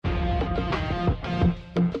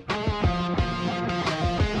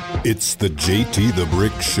It's the JT the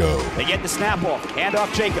Brick Show. They get the snap off. Hand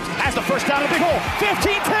off Jacobs. Has the first down in the big hole.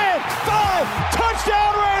 15-10. 5.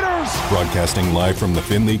 Touchdown Raiders. Broadcasting live from the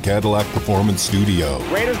Finley Cadillac Performance Studio.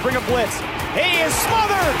 Raiders bring a blitz. He is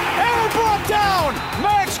smothered and brought down.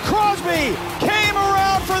 Max Crosby came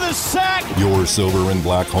around for the sack. Your silver and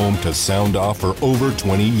black home to sound off for over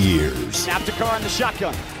 20 years. Snap to Carr in the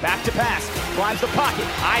shotgun. Back to pass. Climbs the pocket.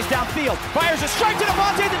 Eyes downfield. Fires a strike to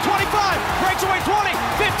Devontae at the 25. Breaks away 20.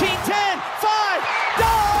 15-10. 5.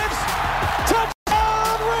 Dives.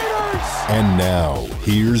 Touchdown Raiders. And now,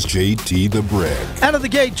 here's JT the Brick. Out of the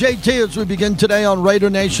gate, JT, as we begin today on Raider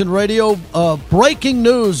Nation Radio. Breaking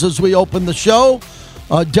news as we open the show.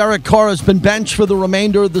 Derek Carr has been benched for the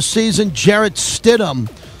remainder of the season. Jarrett Stidham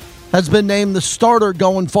has been named the starter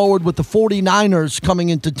going forward with the 49ers coming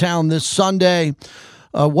into town this Sunday.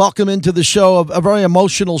 Welcome into the show, a very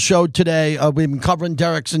emotional show today. We've been covering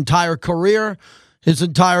Derek's entire career,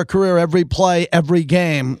 every play, every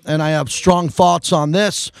game, and I have strong thoughts on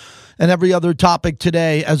this and every other topic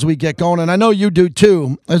today as we get going. And I know you do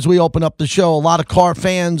too as we open up the show. A lot of Carr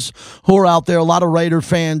fans who are out there, a lot of Raider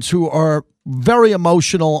fans who are very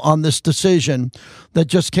emotional on this decision that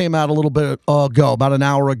just came out a little bit ago, about an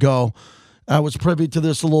hour ago. I was privy to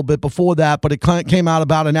this a little bit before that, but it came out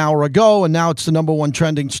about an hour ago, and now it's the number one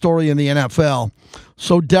trending story in the NFL.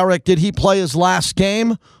 So, Derek, did he play his last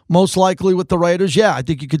game? Most likely with the Raiders? Yeah, I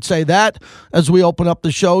think you could say that as we open up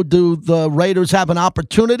the show. Do the Raiders have an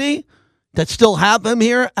opportunity that still have him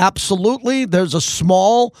here? Absolutely. There's a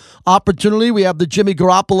small opportunity. We have the Jimmy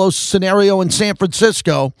Garoppolo scenario in San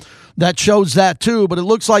Francisco that shows that too, but it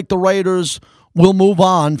looks like the Raiders will move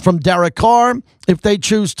on from Derek Carr if they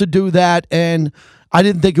choose to do that, and I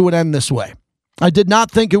didn't think it would end this way. I did not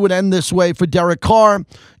think it would end this way for Derek Carr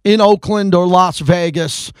in Oakland or Las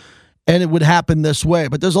Vegas, and it would happen this way.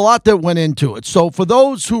 But there's a lot that went into it. So for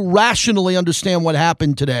those who rationally understand what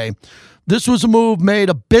happened today, this was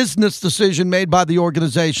a business decision made by the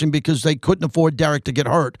organization because they couldn't afford Derek to get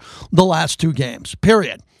hurt the last two games,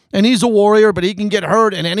 period. And he's a Warrior, but he can get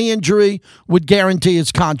hurt, and any injury would guarantee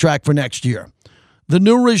his contract for next year. The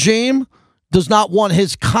new regime does not want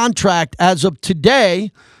his contract as of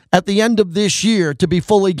today at the end of this year to be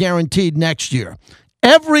fully guaranteed next year.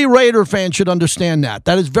 Every Raider fan should understand that.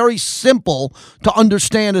 That is very simple to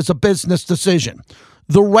understand as a business decision.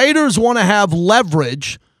 The Raiders want to have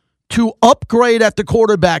leverage to upgrade at the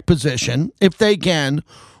quarterback position if they can,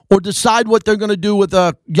 or decide what they're going to do with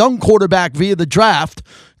a young quarterback via the draft,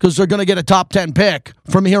 because they're going to get a top 10 pick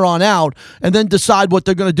from here on out, and then decide what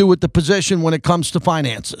they're going to do with the position when it comes to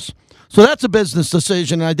finances. So that's a business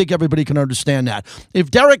decision, and I think everybody can understand that.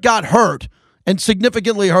 If Derek got hurt, and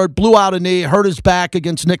significantly hurt, blew out a knee, hurt his back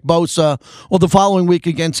against Nick Bosa, or the following week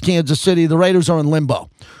against Kansas City, the Raiders are in limbo.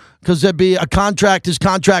 Because there'd be a contract, his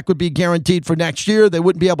contract would be guaranteed for next year. They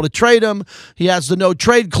wouldn't be able to trade him. He has the no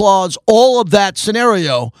trade clause. All of that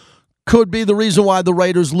scenario could be the reason why the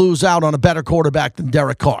Raiders lose out on a better quarterback than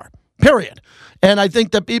Derek Carr, period. And I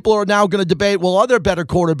think that people are now going to debate, well, are there better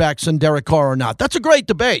quarterbacks than Derek Carr or not? That's a great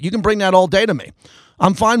debate. You can bring that all day to me.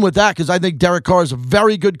 I'm fine with that because I think Derek Carr is a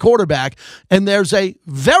very good quarterback, and there's a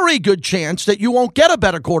very good chance that you won't get a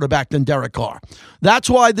better quarterback than Derek Carr.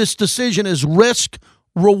 That's why this decision is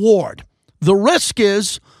risk-reward. The risk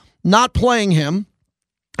is not playing him,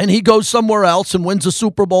 and he goes somewhere else and wins a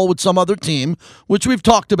Super Bowl with some other team, which we've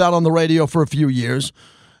talked about on the radio for a few years.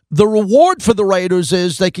 The reward for the Raiders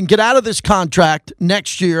is they can get out of this contract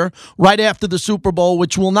next year, right after the Super Bowl,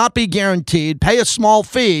 which will not be guaranteed, pay a small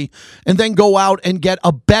fee, and then go out and get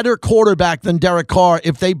a better quarterback than Derek Carr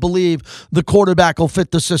if they believe the quarterback will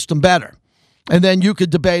fit the system better. And then you could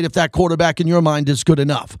debate if that quarterback in your mind is good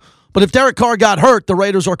enough. But if Derek Carr got hurt, the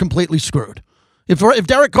Raiders are completely screwed. If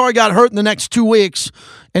Derek Carr got hurt in the next 2 weeks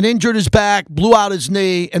and injured his back, blew out his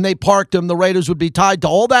knee, and they parked him, the Raiders would be tied to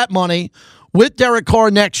all that money with Derek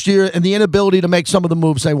Carr next year and the inability to make some of the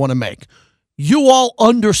moves they want to make. You all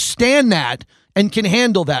understand that and can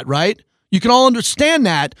handle that, right? You can all understand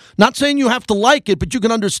that. Not saying you have to like it, but you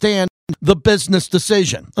can understand the business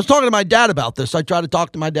decision. I was talking to my dad about this. I try to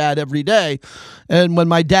talk to my dad every day. And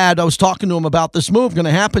when I was talking to him about this move going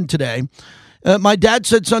to happen today, my dad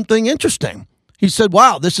said something interesting. He said,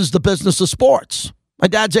 wow, this is the business of sports. My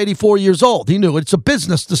dad's 84 years old. He knew it's a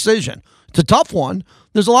business decision. It's a tough one.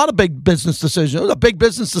 There's a lot of big business decisions. It was a big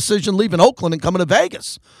business decision leaving Oakland and coming to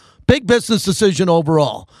Vegas. Big business decision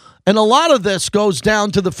overall. And a lot of this goes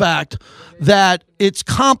down to the fact that it's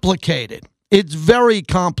complicated. It's very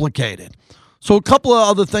complicated. So a couple of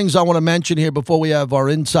other things I want to mention here before we have our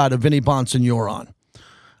insider, Vinny Bonsignore, on.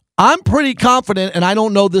 I'm pretty confident, and I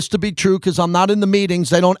don't know this to be true because I'm not in the meetings.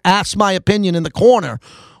 They don't ask my opinion in the corner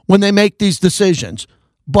when they make these decisions.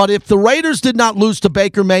 But if the Raiders did not lose to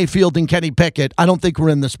Baker Mayfield and Kenny Pickett, I don't think we're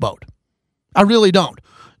in this boat. I really don't.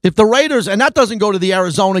 If the Raiders, and that doesn't go to the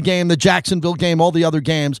Arizona game, the Jacksonville game, all the other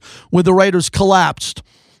games where the Raiders collapsed,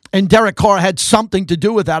 and Derek Carr had something to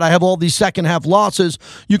do with that. I have all these second-half losses.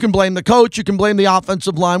 You can blame the coach. You can blame the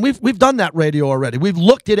offensive line. We've done that radio already. We've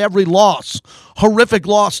looked at every loss, horrific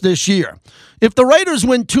loss this year. If the Raiders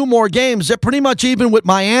win 2 more games, they're pretty much even with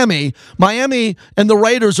Miami. Miami and the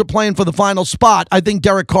Raiders are playing for the final spot. I think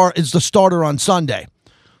Derek Carr is the starter on Sunday.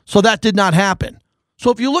 So that did not happen.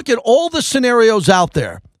 So if you look at all the scenarios out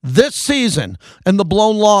there this season and the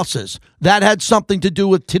blown losses, that had something to do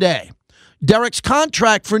with today. Derek's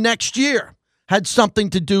contract for next year had something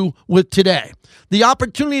to do with today. The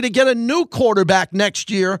opportunity to get a new quarterback next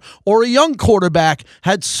year or a young quarterback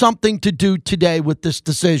had something to do today with this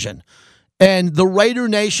decision. And the Raider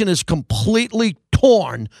Nation is completely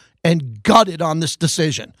torn and gutted on this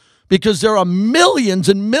decision because there are millions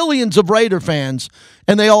and millions of Raider fans,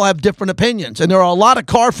 and they all have different opinions. And there are a lot of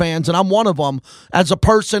Carr fans, and I'm one of them, as a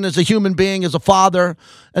person, as a human being, as a father,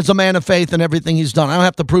 as a man of faith, and everything he's done. I don't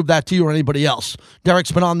have to prove that to you or anybody else.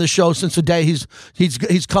 Derek's been on this show since the day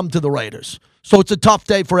he's come to the Raiders. So it's a tough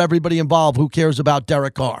day for everybody involved who cares about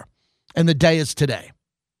Derek Carr. And the day is today.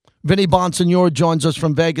 Vinny Bonsignore joins us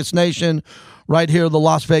from Vegas Nation, right here, the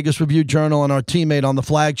Las Vegas Review-Journal, and our teammate on the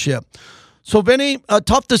flagship. So, Vinny, a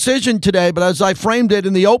tough decision today, but as I framed it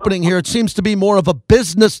in the opening here, it seems to be more of a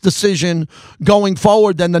business decision going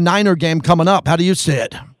forward than the Niner game coming up. How do you see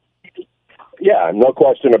it? Yeah, no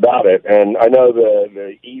question about it. And I know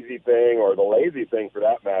the easy thing, or the lazy thing for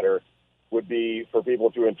that matter, would be for people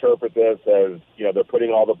to interpret this as, they're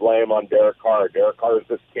putting all the blame on Derek Carr. Derek Carr is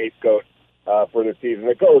the scapegoat for the season.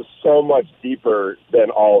 It goes so much deeper than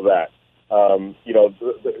all of that.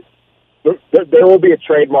 There will be a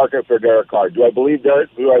trade market for Derek Carr. Do I believe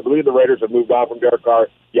the Raiders have moved on from Derek Carr?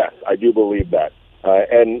 Yes, I do believe that.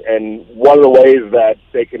 And one of the ways that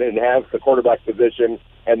they can enhance the quarterback position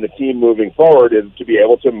and the team moving forward is to be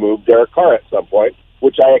able to move Derek Carr at some point,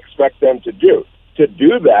 which I expect them to do. To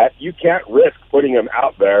do that, you can't risk putting him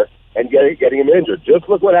out there and getting him injured. Just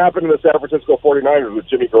look what happened in the San Francisco 49ers with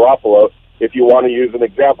Jimmy Garoppolo, if you want to use an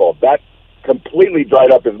example. That completely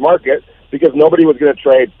dried up his market because nobody was going to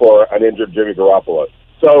trade for an injured Jimmy Garoppolo.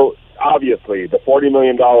 So, obviously, the $40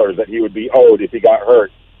 million that he would be owed if he got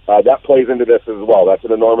hurt, that plays into this as well. That's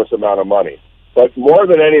an enormous amount of money. But more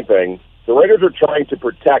than anything, the Raiders are trying to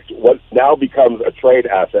protect what now becomes a trade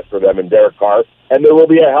asset for them in Derek Carr, and there will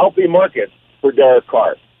be a healthy market for Derek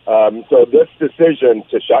Carr. So this decision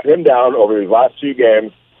to shut him down over these last 2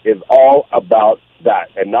 games is all about that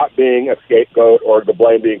and not being a scapegoat or the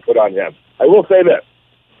blame being put on him. I will say this.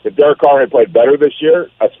 If Derek Carr had played better this year,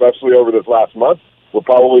 especially over this last month, we're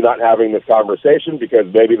probably not having this conversation because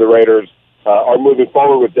maybe the Raiders are moving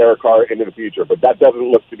forward with Derek Carr into the future. But that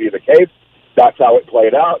doesn't look to be the case. That's how it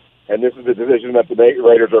played out, and this is the decision that the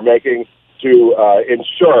Raiders are making to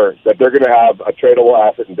ensure that they're going to have a tradable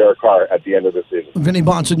asset in Derek Carr at the end of the season. Vinny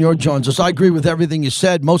Bonsignore joins us. I agree with everything you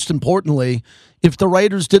said. Most importantly, if the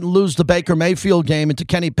Raiders didn't lose the Baker Mayfield game and to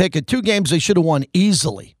Kenny Pickett, 2 games they should have won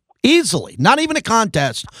easily. Easily. Not even a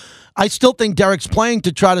contest. I still think Derek's playing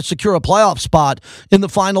to try to secure a playoff spot in the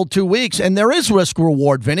final 2 weeks, and there is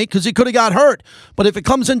risk-reward, Vinny, because he could have got hurt. But if it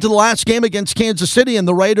comes into the last game against Kansas City and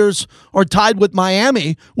the Raiders are tied with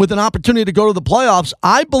Miami with an opportunity to go to the playoffs,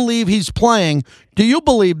 I believe he's playing. Do you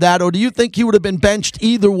believe that, or do you think he would have been benched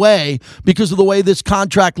either way because of the way this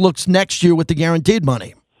contract looks next year with the guaranteed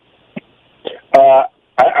money?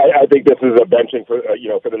 I think this is a benching for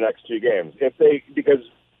for the next 2 games. Because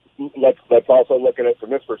let's also look at it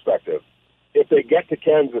from this perspective. If they get to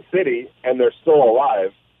Kansas City and they're still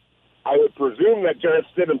alive, I would presume that Jarrett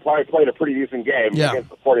Stidham probably played a pretty decent game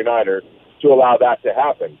against the 49ers to allow that to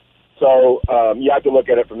happen. So you have to look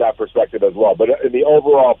at it from that perspective as well. But in the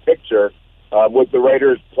overall picture, with the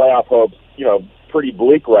Raiders' playoff hopes, pretty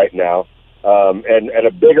bleak right now, and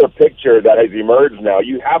a bigger picture that has emerged now,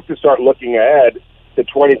 you have to start looking ahead to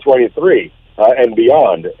 2023 and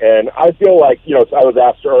beyond. And I feel like, I was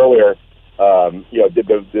asked earlier, did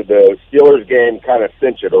the Steelers game kind of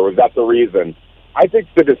cinch it, or was that the reason? I think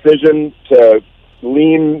the decision to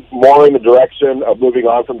lean more in the direction of moving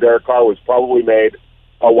on from Derek Carr was probably made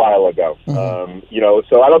a while ago.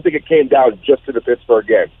 So I don't think it came down just to the Pittsburgh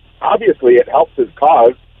game. Obviously, it helps his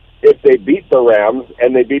cause if they beat the Rams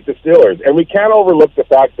and they beat the Steelers. And we can't overlook the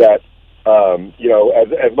fact that,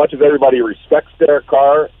 as much as everybody respects Derek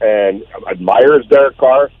Carr and admires Derek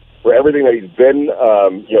Carr for everything that he's been,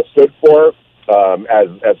 stood for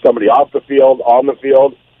as somebody off the field, on the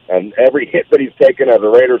field, and every hit that he's taken as a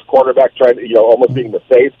Raiders quarterback, trying to, almost being the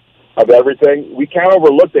face of everything, we can't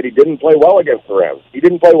overlook that he didn't play well against the Rams. He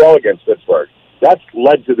didn't play well against Pittsburgh. That's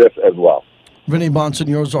led to this as well. Vinny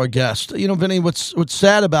Bonsignore's our guest. Vinny, what's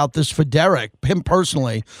sad about this for Derek, him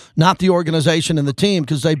personally, not the organization and the team,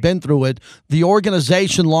 because they've been through it. The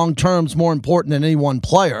organization long-term is more important than any one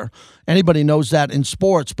player. Anybody knows that in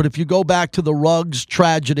sports. But if you go back to the Ruggs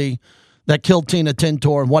tragedy that killed Tina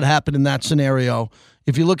Tintor and what happened in that scenario,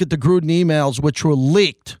 if you look at the Gruden emails, which were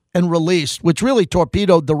leaked and released, which really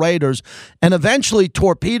torpedoed the Raiders and eventually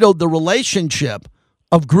torpedoed the relationship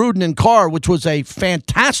of Gruden and Carr, which was a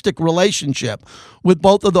fantastic relationship with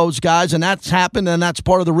both of those guys, and that's happened, and that's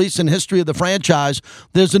part of the recent history of the franchise.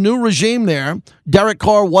 There's a new regime there. Derek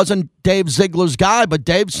Carr wasn't Dave Ziegler's guy, but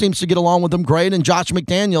Dave seems to get along with him great, and Josh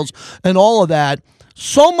McDaniels and all of that.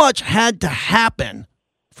 So much had to happen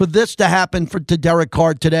for this to happen to Derek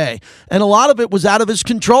Carr today. And a lot of it was out of his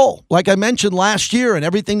control, like I mentioned last year, and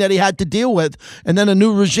everything that he had to deal with. And then a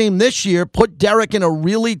new regime this year put Derek in a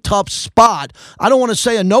really tough spot. I don't want to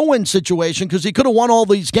say a no-win situation because he could have won all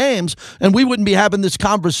these games and we wouldn't be having this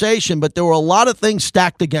conversation, but there were a lot of things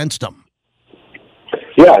stacked against him.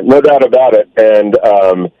 Yeah, no doubt about it. And,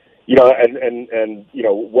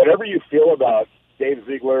 whatever you feel about Dave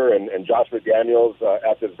Ziegler and Josh McDaniels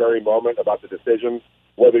at this very moment about the decision,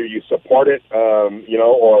 whether you support it,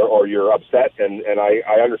 or you're upset, and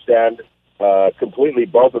I understand completely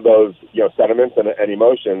both of those, sentiments and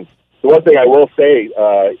emotions. The one thing I will say,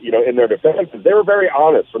 in their defense is they were very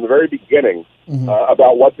honest from the very beginning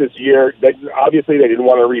about what this year. Obviously, they didn't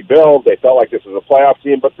want to rebuild. They felt like this was a playoff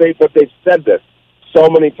team, but they've said this so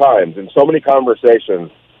many times in so many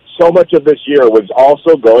conversations. So much of this year was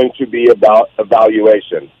also going to be about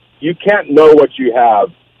evaluation. You can't know what you have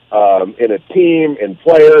in a team, in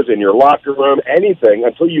players, in your locker room, anything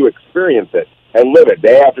until you experience it and live it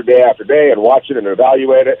day after day after day and watch it and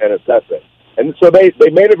evaluate it and assess it. And so they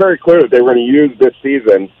made it very clear that they were going to use this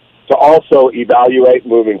season to also evaluate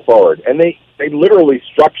moving forward. And they literally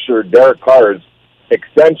structured Derek Carr's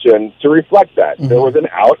extension to reflect that. Mm-hmm. There was an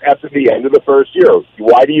out after the end of the first year.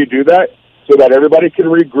 Why do you do that? So that everybody can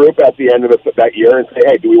regroup at the end of that year and say,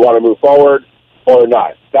 hey, do we want to move forward or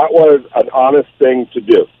not? That was an honest thing to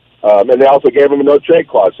do. And they also gave him a no-trade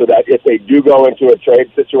clause so that if they do go into a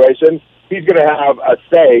trade situation, he's going to have a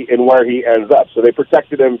say in where he ends up. So they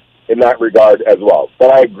protected him in that regard as well.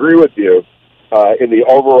 But I agree with you in the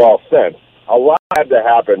overall sense. A lot had to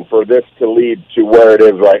happen for this to lead to where it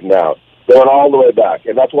is right now, going all the way back.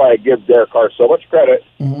 And that's why I give Derek Carr so much credit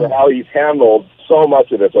for how he's handled so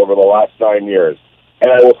much of this over the last 9 years.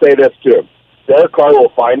 And I will say this, too. Derek Carr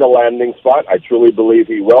will find a landing spot. I truly believe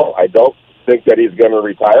he will. I don't think that he's going to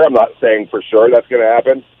retire. I'm not saying for sure that's going to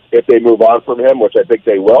happen if they move on from him, which I think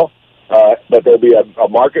they will. But there'll be a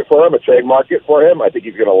market for him, a trade market for him. I think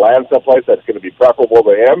he's going to land someplace that's going to be preferable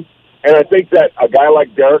to him. And I think that a guy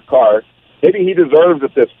like Derek Carr, maybe he deserves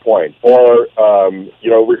at this point or,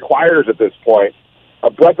 requires at this point a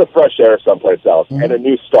breath of fresh air someplace else and a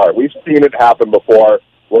new start. We've seen it happen before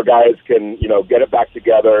where guys can, get it back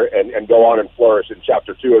together and go on and flourish in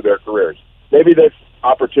chapter 2 of their careers. Maybe this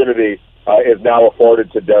opportunity is now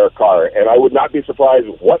afforded to Derek Carr, and I would not be surprised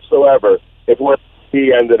whatsoever if where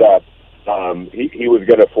he ended up, he was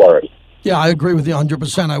going to flourish. Yeah, I agree with you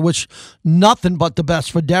 100%. I wish nothing but the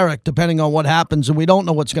best for Derek, depending on what happens, and we don't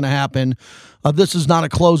know what's going to happen. This is not a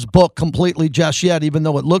closed book completely just yet, even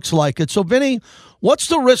though it looks like it. So, Vinny, what's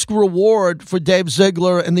the risk-reward for Dave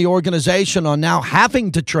Ziegler and the organization on now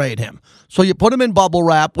having to trade him? So you put him in bubble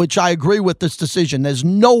wrap, which I agree with this decision. There's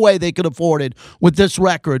no way they could afford it with this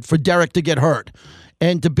record for Derek to get hurt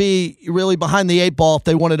and to be really behind the eight ball if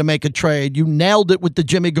they wanted to make a trade. You nailed it with the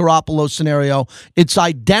Jimmy Garoppolo scenario. It's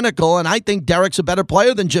identical, and I think Derek's a better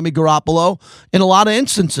player than Jimmy Garoppolo in a lot of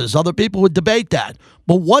instances. Other people would debate that.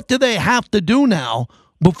 But what do they have to do now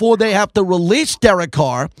before they have to release Derek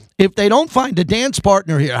Carr if they don't find a dance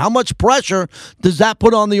partner here? How much pressure does that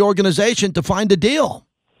put on the organization to find a deal?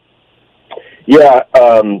 Yeah,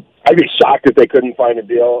 I'd be shocked if they couldn't find a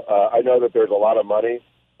deal. I know that there's a lot of money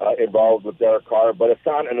involved with Derek Carr, but it's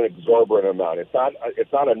not an exorbitant amount.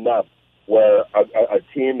 It's not enough where a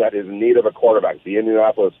team that is in need of a quarterback, the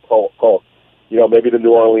Indianapolis Colts, maybe the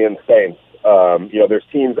New Orleans Saints, there's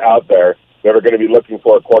teams out there that are going to be looking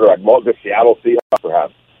for a quarterback. The Seattle Seahawks,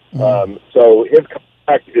 perhaps. So his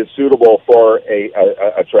contract is suitable for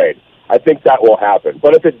a trade. I think that will happen.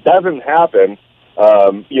 But if it doesn't happen,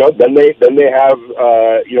 then they have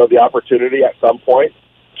the opportunity at some point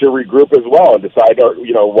to regroup as well and decide,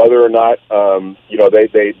 whether or not,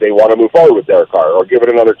 they want to move forward with Derek Carr or give it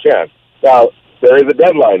another chance. Now, there is a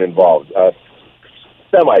deadline involved.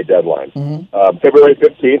 semi-deadline. February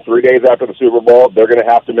 15th, 3 days after the Super Bowl, they're going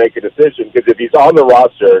to have to make a decision because if he's on the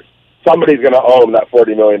roster, somebody's going to own that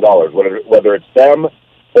 $40 million, whether it's them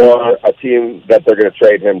or a team that they're going to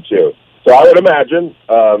trade him to. So I would imagine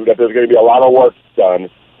that there's going to be a lot of work done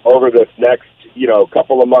over this next,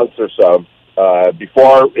 couple of months or so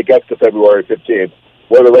before it gets to February 15th,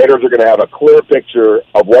 where the Raiders are going to have a clear picture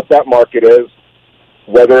of what that market is,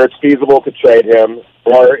 whether it's feasible to trade him,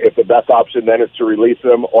 or if the best option then is to release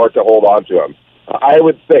him or to hold on to him. I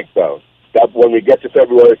would think, though, that when we get to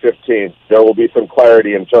February 15th, there will be some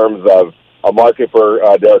clarity in terms of a market for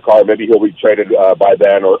Derek Carr. Maybe he'll be traded by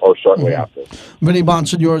then or shortly after. Vinny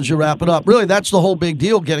Bonsignore, as you wrap it up, really that's the whole big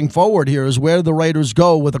deal getting forward here is where the Raiders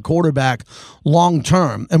go with a quarterback long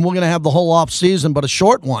term. And we're going to have the whole offseason, but a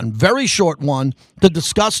short one, very short one, to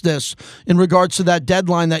discuss this in regards to that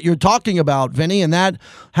deadline that you're talking about, Vinny, and that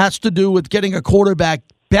has to do with getting a quarterback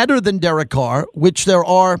better than Derek Carr, which there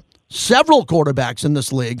are several quarterbacks in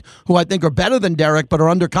this league who I think are better than Derek but are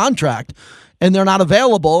under contract, and they're not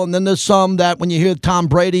available. And then there's some that when you hear Tom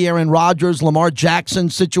Brady, Aaron Rodgers, Lamar Jackson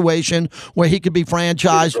situation where he could be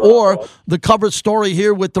franchised, or the cover story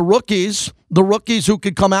here with the rookies who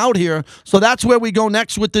could come out here. So that's where we go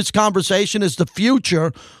next with this conversation is the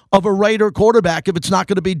future of a Raider quarterback. If it's not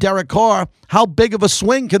going to be Derek Carr, how big of a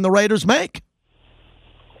swing can the Raiders make?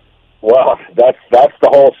 Well, that's the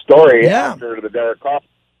whole story after the Derek Carr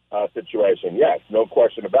situation. Yes, no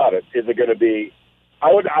question about it. Is it going to be?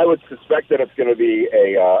 I would suspect that it's going to be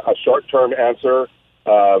a short-term answer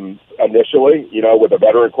initially, with a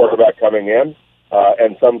veteran quarterback coming in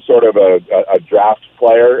and some sort of a draft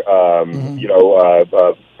player,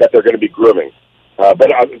 that they're going to be grooming.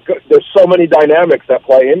 But there's so many dynamics that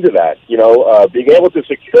play into that. Being able to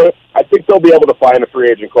secure, I think they'll be able to find a free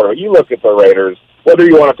agent quarterback. You look at the Raiders, whether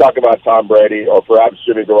you want to talk about Tom Brady or perhaps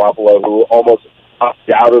Jimmy Garoppolo, who almost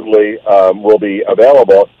undoubtedly will be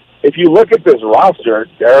available. If you look at this roster,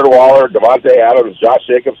 Darren Waller, Devontae Adams, Josh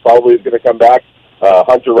Jacobs probably is going to come back,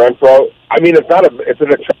 Hunter Renfrow. I mean, it's an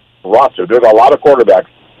attractive roster. There's a lot of quarterbacks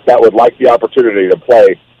that would like the opportunity to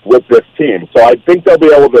play with this team. So I think they'll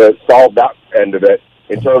be able to solve that end of it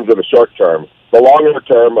in terms of the short term. The longer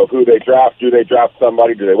term of who they draft, do they draft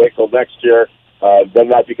somebody? Do they wait till next year? Then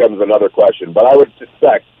that becomes another question. But I would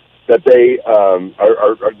suspect that they're going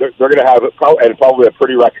to have probably a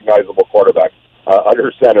pretty recognizable quarterback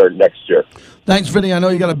under center next year. Thanks, Vinny. I know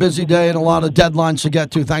you got a busy day and a lot of deadlines to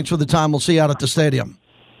get to. Thanks for the time. We'll see you out at the stadium.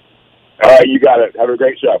 All right, you got it. Have a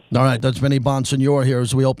great show. All right, that's Vinny Bonsignore here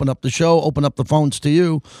as we open up the show, open up the phones to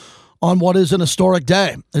you on what is an historic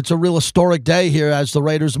day. It's a real historic day here as the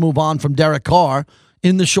Raiders move on from Derek Carr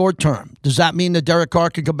in the short term. Does that mean that Derek Carr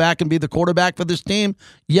can come back and be the quarterback for this team?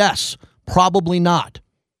 Yes, probably not.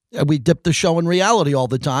 We dip the show in reality all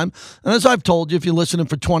the time. And as I've told you, if you're listening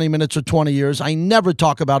for 20 minutes or 20 years, I never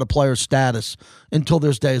talk about a player's status until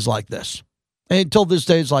there's days like this. Until there's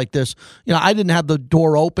days like this. I didn't have the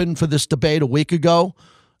door open for this debate a week ago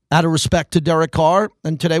out of respect to Derek Carr,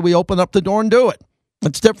 and today we open up the door and do it.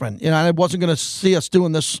 It's different. I wasn't going to see us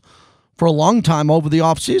doing this for a long time over the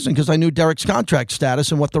offseason because I knew Derek's contract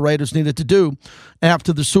status and what the Raiders needed to do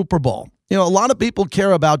after the Super Bowl. A lot of people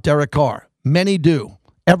care about Derek Carr. Many do.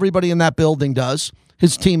 Everybody in that building does.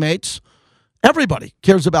 His teammates. Everybody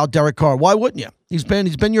cares about Derek Carr. Why wouldn't you? He's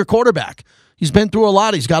been your quarterback. He's been through a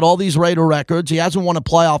lot. He's got all these Raider records. He hasn't won a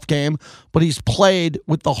playoff game, but he's played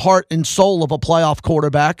with the heart and soul of a playoff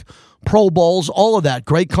quarterback. Pro Bowls, all of that.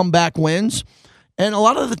 Great comeback wins. And a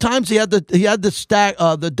lot of the times he had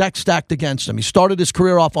the deck stacked against him. He started his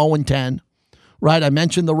career off 0-10. Right, I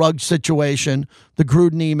mentioned the Ruggs situation, the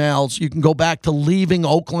Gruden emails. You can go back to leaving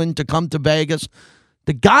Oakland to come to Vegas.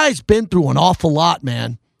 The guy's been through an awful lot,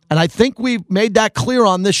 man. And I think we've made that clear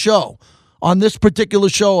on this show, on this particular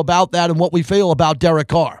show about that and what we feel about Derek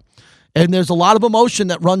Carr. And there's a lot of emotion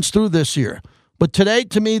that runs through this year. But today,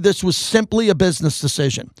 to me, this was simply a business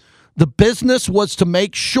decision. The business was to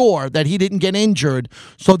make sure that he didn't get injured,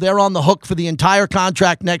 so they're on the hook for the entire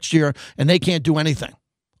contract next year, and they can't do anything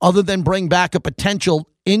other than bring back a potential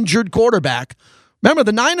injured quarterback. Remember,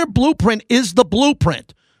 the Niner blueprint is the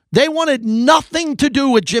blueprint. They wanted nothing to do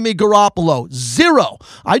with Jimmy Garoppolo. Zero.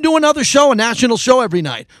 I do another show, a national show every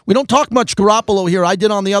night. We don't talk much Garoppolo here. I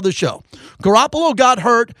did on the other show. Garoppolo got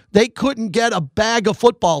hurt. They couldn't get a bag of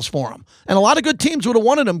footballs for him. And a lot of good teams would have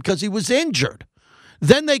wanted him because he was injured.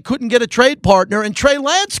 Then they couldn't get a trade partner, and Trey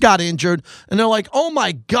Lance got injured. And they're like, oh,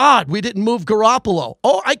 my God, we didn't move Garoppolo.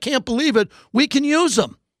 Oh, I can't believe it. We can use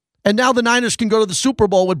him. And now the Niners can go to the Super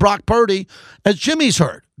Bowl with Brock Purdy as Jimmy's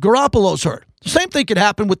hurt. Garoppolo's hurt. Same thing could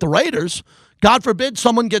happen with the Raiders. God forbid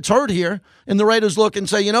someone gets hurt here and the Raiders look and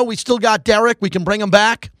say, we still got Derek. We can bring him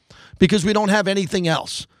back because we don't have anything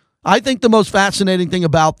else. I think the most fascinating thing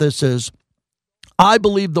about this is I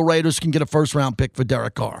believe the Raiders can get a first-round pick for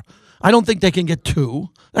Derek Carr. I don't think they can get two.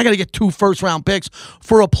 They're going to get 2 first-round picks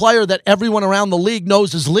for a player that everyone around the league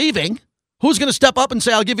knows is leaving. Who's going to step up and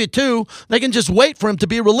say, I'll give you 2? They can just wait for him to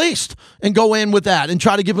be released and go in with that and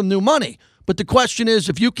try to give him new money. But the question is,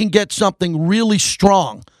 if you can get something really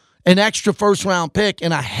strong, an extra first-round pick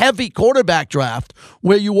in a heavy quarterback draft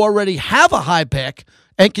where you already have a high pick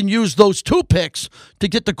and can use those 2 picks to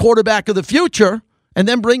get the quarterback of the future and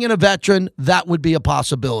then bring in a veteran, that would be a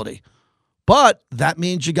possibility. But that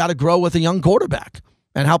means you got to grow with a young quarterback.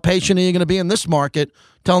 And how patient are you going to be in this market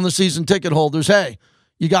telling the season ticket holders, hey,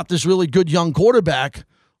 you got this really good young quarterback,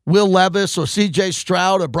 Will Levis or C.J.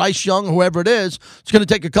 Stroud or Bryce Young, whoever it is, it's going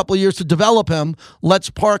to take a couple of years to develop him. Let's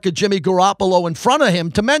park a Jimmy Garoppolo in front of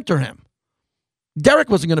him to mentor him. Derek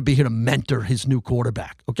wasn't going to be here to mentor his new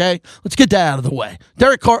quarterback, okay? Let's get that out of the way.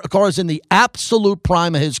 Derek Carr is in the absolute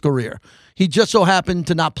prime of his career. He just so happened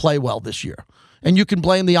to not play well this year. And you can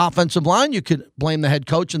blame the offensive line. You could blame the head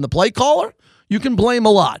coach and the play caller. You can blame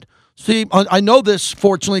a lot. See, I know this,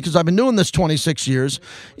 fortunately, because I've been doing this 26 years,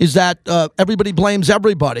 is that everybody blames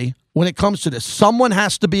everybody when it comes to this. Someone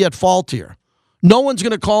has to be at fault here. No one's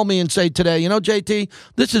going to call me and say today, JT,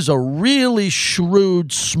 this is a really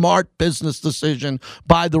shrewd, smart business decision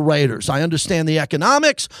by the Raiders. I understand the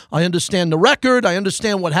economics. I understand the record. I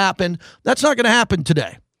understand what happened. That's not going to happen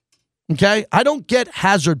today, okay? I don't get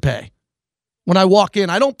hazard pay when I walk in.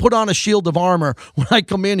 I don't put on a shield of armor when I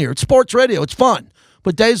come in here. It's sports radio. It's fun.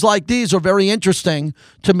 But days like these are very interesting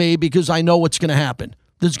to me because I know what's going to happen.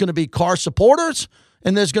 There's going to be Carr supporters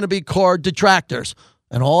and there's going to be Carr detractors.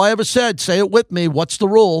 And all I ever said, say it with me, what's the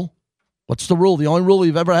rule? What's the rule? The only rule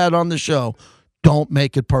we've ever had on the show, don't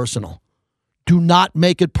make it personal. Do not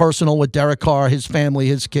make it personal with Derek Carr, his family,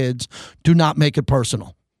 his kids. Do not make it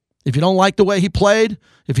personal. If you don't like the way he played,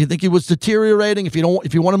 if you think he was deteriorating, if you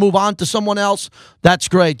want to move on to someone else, that's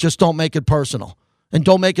great. Just don't make it personal. And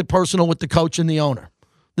don't make it personal with the coach and the owner.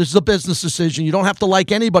 This is a business decision. You don't have to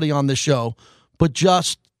like anybody on this show, but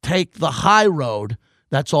just take the high road.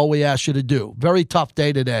 That's all we ask you to do. Very tough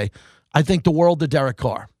day today. I think the world of Derek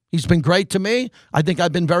Carr. He's been great to me. I think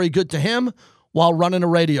I've been very good to him while running a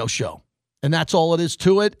radio show. And that's all it is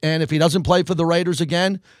to it. And if he doesn't play for the Raiders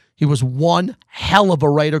again, he was one hell of a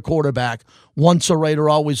Raider quarterback. Once a Raider,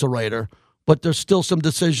 always a Raider. But there's still some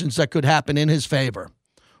decisions that could happen in his favor.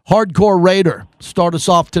 Hardcore Raider, start us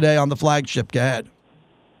off today on the flagship. Go ahead.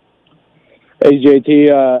 Hey,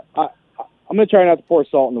 JT, I'm going to try not to pour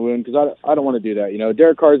salt in the wound because I don't want to do that.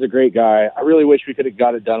 Derek Carr is a great guy. I really wish we could have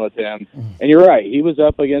got it done with him. And you're right. He was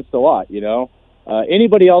up against a lot,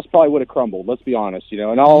 Anybody else probably would have crumbled, let's be honest,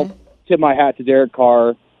 And I'll tip my hat to Derek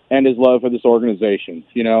Carr and his love for this organization,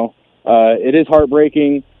 It is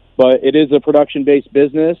heartbreaking, but it is a production-based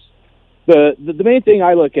business. The main thing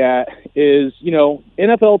I look at is,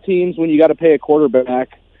 NFL teams, when you got to pay a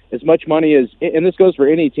quarterback as much money as, and this goes for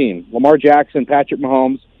any team, Lamar Jackson, Patrick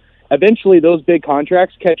Mahomes, eventually those big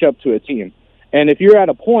contracts catch up to a team. And if you're at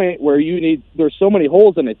a point where there's so many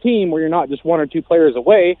holes in a team where you're not just 1 or 2 players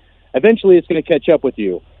away, eventually it's going to catch up with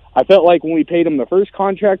you. I felt like when we paid him the first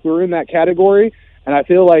contract, we were in that category. And I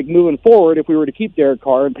feel like moving forward, if we were to keep Derek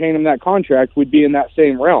Carr and paying him that contract, we'd be in that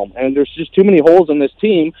same realm. And there's just too many holes in this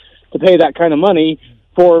team to pay that kind of money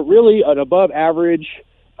for really an above-average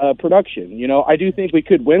production. I do think we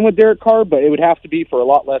could win with Derek Carr, but it would have to be for a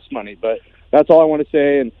lot less money. But that's all I want to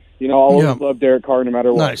say, and I'll always love Derek Carr no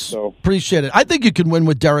matter what. Nice. So appreciate it. I think you can win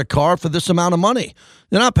with Derek Carr for this amount of money.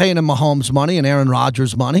 They're not paying him Mahomes money and Aaron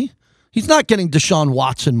Rodgers money. He's not getting Deshaun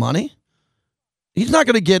Watson money. He's not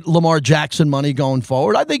going to get Lamar Jackson money going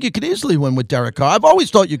forward. I think you could easily win with Derek Carr. I've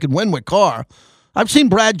always thought you could win with Carr. I've seen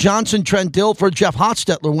Brad Johnson, Trent Dilfer, Jeff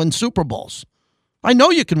Hostetler win Super Bowls. I know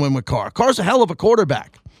you can win with Carr. Carr's a hell of a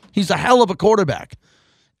quarterback. He's a hell of a quarterback.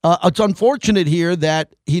 It's unfortunate here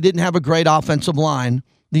that he didn't have a great offensive line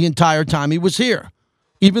the entire time he was here.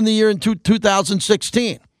 Even the year in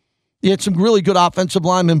 2016. He had some really good offensive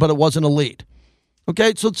linemen, but it wasn't elite.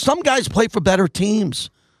 Okay, so some guys play for better teams.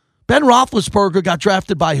 Ben Roethlisberger got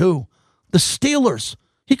drafted by who? The Steelers.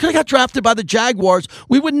 He could have got drafted by the Jaguars.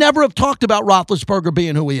 We would never have talked about Roethlisberger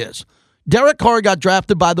being who he is. Derek Carr got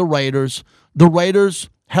drafted by the Raiders. The Raiders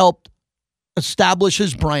helped establish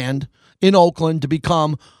his brand in Oakland to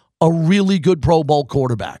become a really good Pro Bowl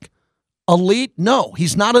quarterback. Elite? No,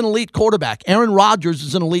 he's not an elite quarterback. Aaron Rodgers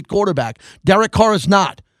is an elite quarterback. Derek Carr is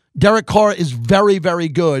not. Derek Carr is very, very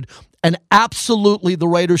good, and absolutely the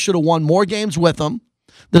Raiders should have won more games with him.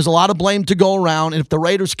 There's a lot of blame to go around, and if the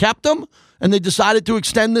Raiders kept him and they decided to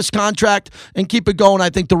extend this contract and keep it going, I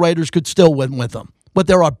think the Raiders could still win with him. But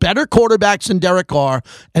there are better quarterbacks than Derek Carr,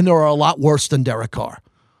 and there are a lot worse than Derek Carr.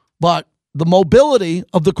 But the mobility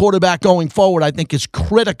of the quarterback going forward, I think, is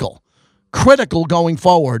critical going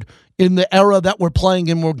forward in the era that we're playing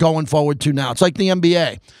and we're going forward to now. It's like the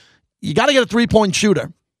NBA. You got to get a three-point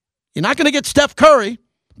shooter. You're not going to get Steph Curry,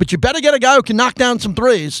 but you better get a guy who can knock down some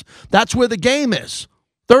threes. That's where the game is.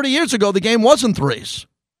 30 years ago, the game wasn't threes,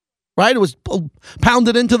 right? It was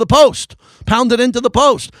pounded into the post.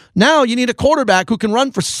 Now you need a quarterback who can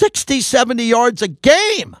run for 60, 70 yards a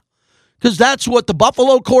game, because that's what the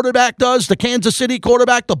Buffalo quarterback does, the Kansas City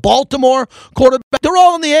quarterback, the Baltimore quarterback. They're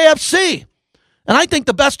all in the AFC. And I think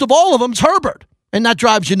the best of all of them is Herbert, and that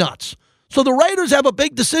drives you nuts. So the Raiders have a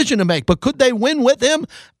big decision to make, but could they win with him?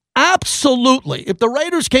 Absolutely. If the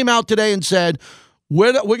Raiders came out today and said,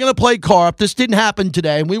 we're going to play Carr, if this didn't happen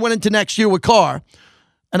today, and we went into next year with Carr,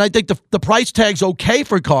 and I think the price tag's okay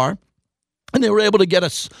for Carr, and they were able to get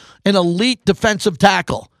us an elite defensive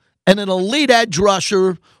tackle and an elite edge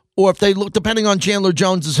rusher, or if they look, depending on Chandler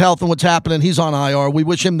Jones' health and what's happening, he's on IR. We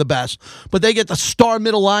wish him the best. But they get the star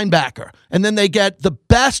middle linebacker, and then they get the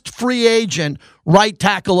best free agent right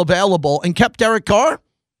tackle available and kept Derek Carr.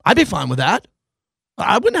 I'd be fine with that.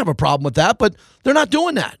 I wouldn't have a problem with that, but they're not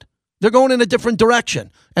doing that. They're going in a different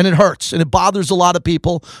direction, and it hurts, and it bothers a lot of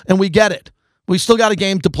people, and we get it. We still got a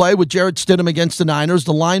game to play with Jarrett Stidham against the Niners.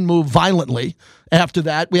 The line moved violently after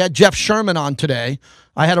that. We had Jeff Sherman on today.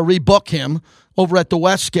 I had to rebook him over at the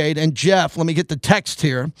Westgate. And Jeff, let me get the text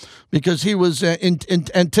here, because he was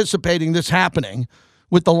anticipating this happening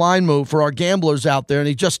with the line move for our gamblers out there, and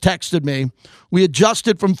he just texted me. We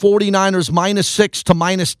adjusted from 49ers -6 to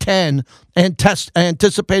 -10,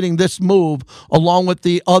 anticipating this move along with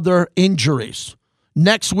the other injuries.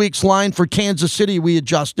 Next week's line for Kansas City, we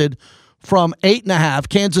adjusted from 8.5,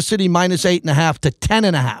 Kansas City -8.5 to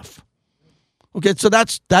 10.5. Okay, so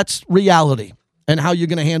that's reality and how you're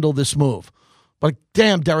going to handle this move. But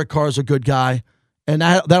damn, Derek Carr is a good guy. And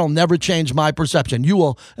that'll never change my perception. You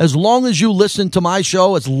will, as long as you listen to my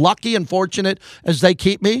show, as lucky and fortunate as they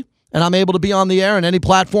keep me, and I'm able to be on the air on any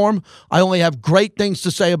platform, I only have great things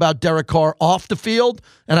to say about Derek Carr off the field,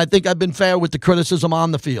 and I think I've been fair with the criticism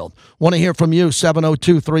on the field. Want to hear from you,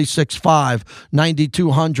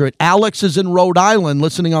 702-365-9200. Alex is in Rhode Island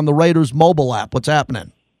listening on the Raiders mobile app. What's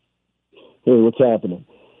happening? Hey, what's happening?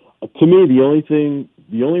 To me, the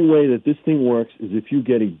only way that this thing works is if you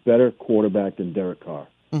get a better quarterback than Derek Carr.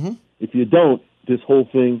 Mm-hmm. If you don't, this whole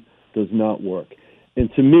thing does not work.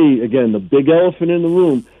 And to me, again, the big elephant in the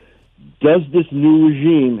room, does this new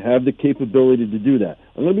regime have the capability to do that?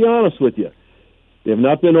 I'm going to be honest with you. They have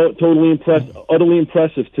not been utterly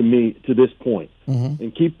impressive to me to this point. Mm-hmm.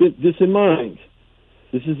 And keep this in mind.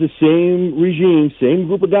 This is the same regime, same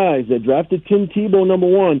group of guys that drafted Tim Tebow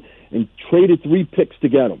 #1 and traded 3 picks to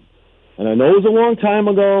get him. And I know it was a long time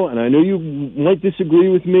ago, and I know you might disagree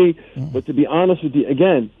with me, but to be honest with you,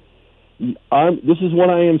 again, this is what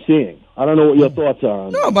I am seeing. I don't know what your thoughts are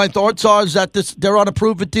on No, my thoughts are is that they're on a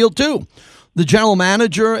prove-it deal, too. The general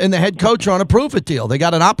manager and the head coach are on a prove-it deal. They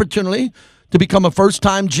got an opportunity to become a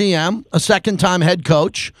first-time GM, a second-time head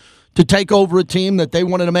coach, to take over a team that they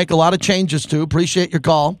wanted to make a lot of changes to. Appreciate your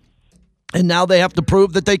call. And now they have to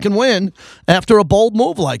prove that they can win after a bold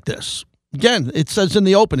move like this. Again, it says in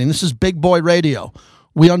the opening, this is Big Boy Radio.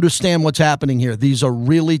 We understand what's happening here. These are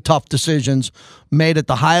really tough decisions made at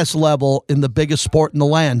the highest level in the biggest sport in the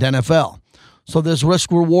land, NFL. So there's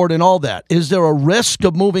risk-reward in all that. Is there a risk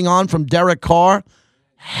of moving on from Derek Carr?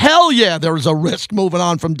 Hell yeah, there is a risk moving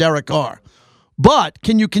on from Derek Carr. But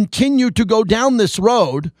can you continue to go down this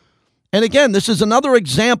road? And again, this is another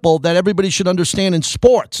example that everybody should understand in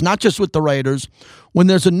sports, not just with the Raiders. When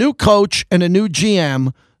there's a new coach and a new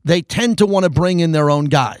GM, they tend to want to bring in their own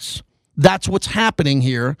guys. That's what's happening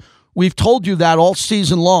here. We've told you that all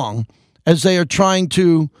season long as they are trying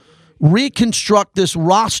to reconstruct this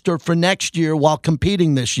roster for next year while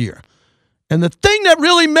competing this year. And the thing that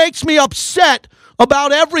really makes me upset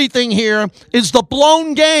about everything here is the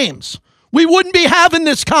blown games. We wouldn't be having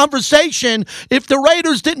this conversation if the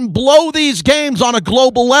Raiders didn't blow these games on a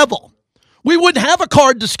global level. We wouldn't have a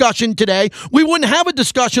card discussion today. We wouldn't have a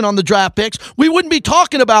discussion on the draft picks. We wouldn't be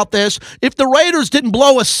talking about this if the Raiders didn't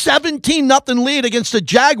blow a 17-0 lead against the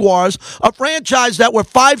Jaguars, a franchise that were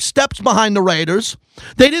 5 steps behind the Raiders.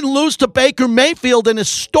 They didn't lose to Baker Mayfield in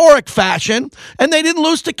historic fashion, and they didn't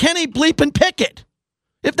lose to Kenny Bleepin Pickett.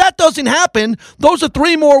 If that doesn't happen, those are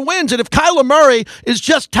 3 more wins. And if Kyler Murray is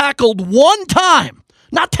just tackled one time,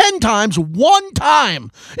 not 10 times, one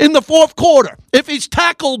time in the 4th quarter, if he's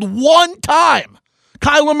tackled one time,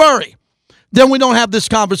 Kyler Murray, then we don't have this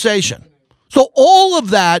conversation. So all of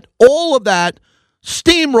that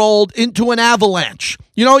steamrolled into an avalanche.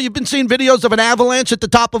 You know, you've been seeing videos of an avalanche at the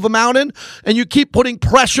top of a mountain, and you keep putting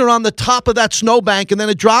pressure on the top of that snowbank, and then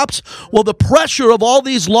it drops. Well, the pressure of all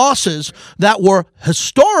these losses that were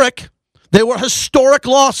historic, they were historic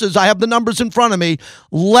losses, I have the numbers in front of me,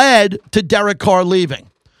 led to Derek Carr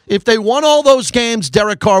leaving. If they won all those games,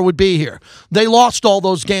 Derek Carr would be here. They lost all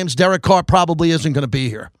those games, Derek Carr probably isn't going to be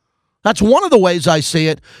here. That's one of the ways I see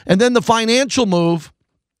it. And then the financial move,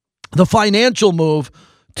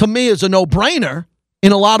 to me, is a no-brainer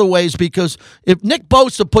in a lot of ways, because if Nick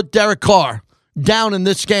Bosa put Derek Carr down in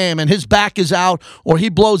this game and his back is out or he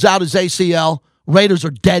blows out his ACL, Raiders are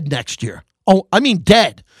dead next year. Oh, I mean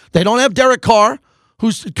dead. They don't have Derek Carr,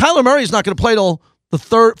 Kyler Murray is not going to play till the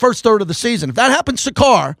first third of the season. If that happens to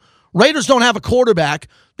Carr, Raiders don't have a quarterback.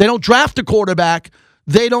 They don't draft a quarterback.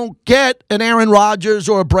 They don't get an Aaron Rodgers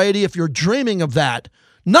or a Brady if you're dreaming of that.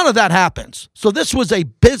 None of that happens. So this was a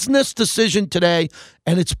business decision today,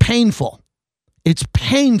 and it's painful. It's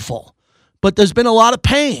painful. But there's been a lot of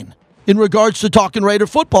pain in regards to talking Raider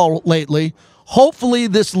football lately. Hopefully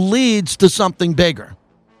this leads to something bigger.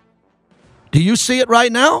 Do you see it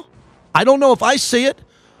right now? I don't know if I see it,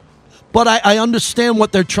 but I understand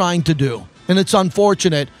what they're trying to do. And it's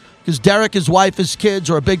unfortunate because Derek, his wife, his kids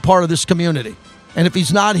are a big part of this community. And if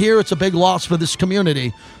he's not here, it's a big loss for this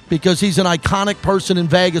community because he's an iconic person in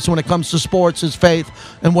Vegas when it comes to sports, his faith,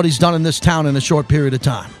 and what he's done in this town in a short period of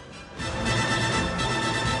time.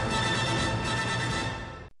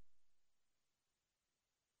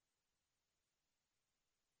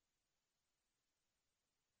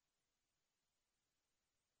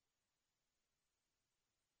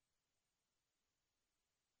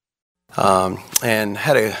 And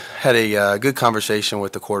had a good conversation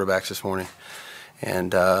with the quarterbacks this morning,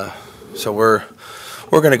 and so we're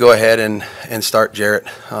going to go ahead and start Jarrett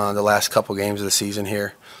the last couple games of the season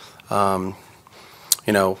here. You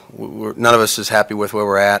know, none of us is happy with where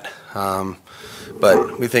we're at,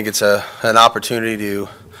 but we think it's an opportunity to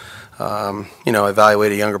you know,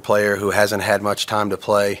 evaluate a younger player who hasn't had much time to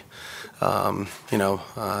play. You know,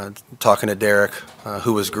 talking to Derek,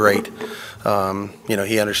 who was great. You know,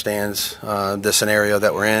 he understands the scenario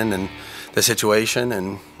that we're in and the situation,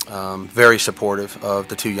 and very supportive of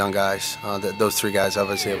the two young guys. Those three guys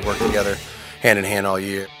obviously have worked together hand in hand all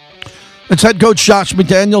year. It's head coach Josh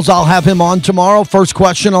McDaniels. I'll have him on tomorrow. First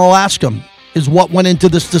question I'll ask him is what went into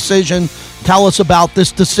this decision. Tell us about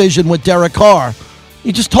this decision with Derek Carr.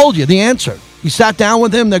 He just told you the answer. You sat down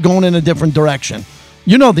with him. They're going in a different direction.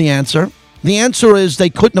 You know the answer. The answer is they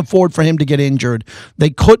couldn't afford for him to get injured. They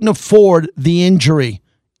couldn't afford the injury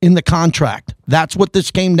in the contract. That's what this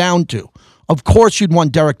came down to. Of course you'd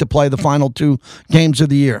want Derek to play the final 2 games of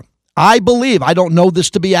the year. I believe, I don't know this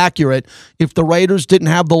to be accurate, if the Raiders didn't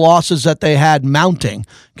have the losses that they had mounting,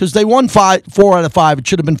 because they won 4 out of 5. It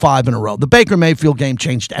should have been 5 in a row. The Baker Mayfield game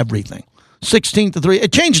changed everything. 16-3.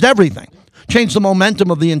 It changed everything. Changed the momentum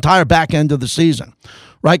of the entire back end of the season.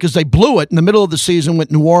 Right, because they blew it in the middle of the season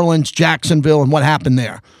with New Orleans, Jacksonville, and what happened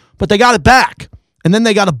there. But they got it back. And then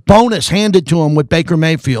they got a bonus handed to them with Baker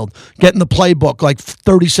Mayfield, getting the playbook like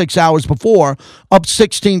 36 hours before, up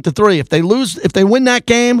 16-3. If they win that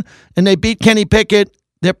game and they beat Kenny Pickett,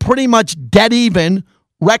 they're pretty much dead even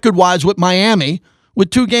record-wise with Miami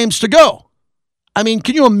with 2 games to go. I mean,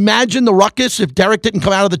 can you imagine the ruckus if Derek didn't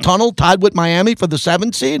come out of the tunnel tied with Miami for the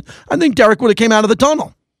 7th seed? I think Derek would have came out of the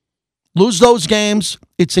tunnel. Lose those games,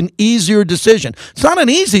 it's an easier decision. It's not an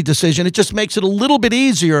easy decision. It just makes it a little bit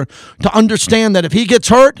easier to understand that if he gets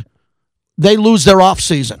hurt, they lose their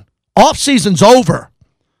offseason. Offseason's over.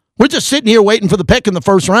 We're just sitting here waiting for the pick in the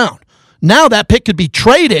first round. Now that pick could be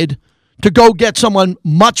traded to go get someone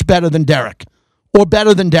much better than Derek or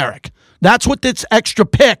better than Derek. That's what this extra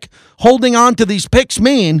pick, holding on to these picks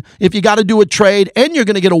mean if you got to do a trade and you're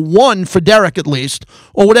going to get a 1 for Derek at least,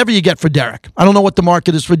 or whatever you get for Derek. I don't know what the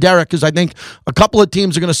market is for Derek because I think a couple of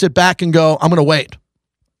teams are going to sit back and go, I'm going to wait.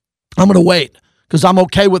 I'm going to wait because I'm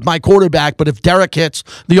okay with my quarterback, but if Derek hits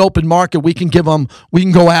the open market, we can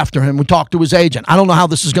go after him. We talk to his agent. I don't know how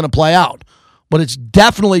this is going to play out. But it's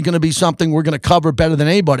definitely going to be something we're going to cover better than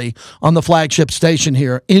anybody on the flagship station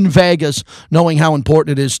here in Vegas, knowing how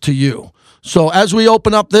important it is to you. So as we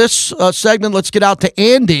open up this segment, let's get out to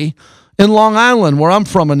Andy in Long Island, where I'm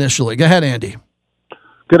from initially. Go ahead, Andy.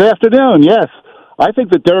 Good afternoon. Yes, I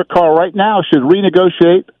think that Derek Carr right now should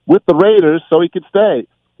renegotiate with the Raiders so he can stay.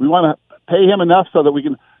 We want to pay him enough so that we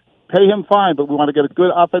can pay him fine, but we want to get a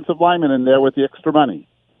good offensive lineman in there with the extra money.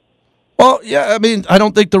 Well, yeah, I mean, I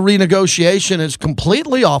don't think the renegotiation is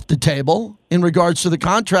completely off the table. in regards to the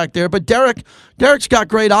contract there. But Derek's got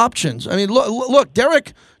great options. I mean, look,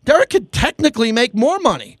 Derek could technically make more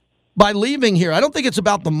money by leaving here. I don't think it's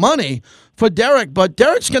about the money for Derek, but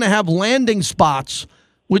Derek's going to have landing spots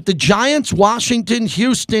with the Giants, Washington,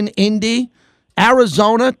 Houston, Indy,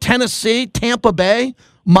 Arizona, Tennessee, Tampa Bay,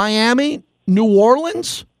 Miami, New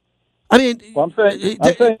Orleans. I mean, well, I'm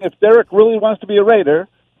saying if Derek really wants to be a Raider,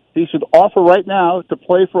 he should offer right now to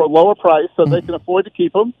play for a lower price so they can afford to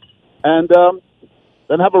keep him, and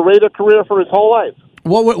then have a Raider career for his whole life.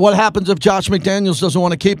 What happens if Josh McDaniels doesn't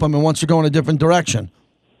want to keep him and wants to go in a different direction?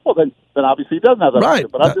 Well, then obviously he doesn't have that right. option.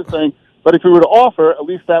 But I'm just saying, but if he were to offer, at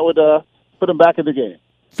least that would put him back in the game.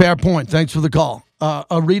 Fair point. Thanks for the call. A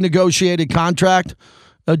renegotiated contract.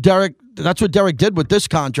 Derek, that's what Derek did with this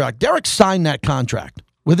contract. Derek signed that contract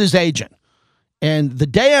with his agent. And the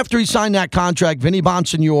day after he signed that contract, Vinny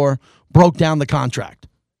Bonsignore broke down the contract.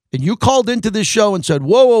 And you called into this show and said,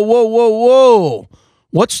 whoa.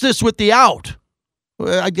 What's this with the out?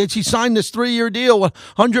 I guess he signed this 3-year deal,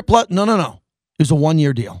 100 plus. No. It was a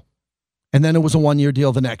 1-year deal. And then it was a 1-year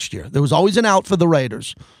deal the next year. There was always an out for the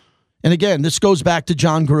Raiders. And again, this goes back to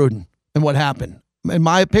John Gruden and what happened. In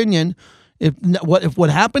my opinion, if what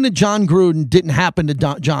happened to John Gruden didn't happen to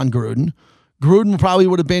John Gruden, Gruden probably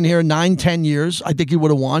would have been here 9-10 years. I think he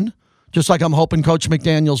would have won, just like I'm hoping Coach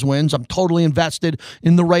McDaniels wins. I'm totally invested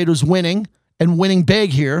in the Raiders winning and winning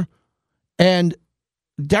big here. And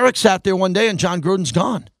Derek sat there one day and John Gruden's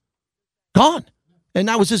gone. And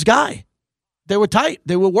that was his guy. They were tight.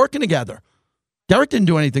 They were working together. Derek didn't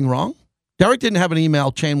do anything wrong. Derek didn't have an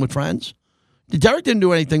email chain with friends. Derek didn't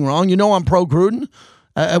do anything wrong. You know I'm pro Gruden.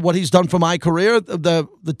 What he's done for my career,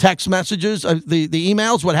 the text messages, the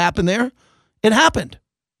emails, what happened there. It happened.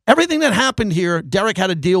 Everything that happened here, Derek had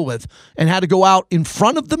to deal with and had to go out in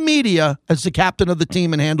front of the media as the captain of the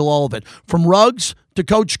team and handle all of it. From Ruggs to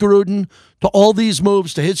Coach Gruden to all these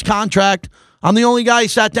moves to his contract. I'm the only guy he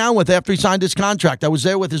sat down with after he signed his contract. I was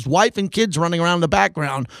there with his wife and kids running around in the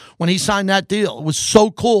background when he signed that deal. It was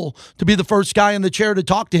so cool to be the first guy in the chair to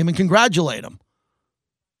talk to him and congratulate him.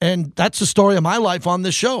 And that's the story of my life on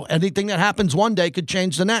this show. Anything that happens one day could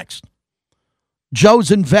change the next.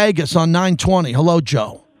 Joe's in Vegas on 920. Hello,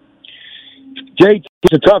 Joe. Jay,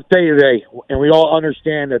 it's a tough day today, and we all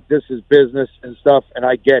understand that this is business and stuff, and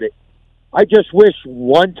I get it. I just wish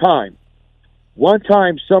one time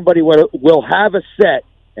somebody will have a set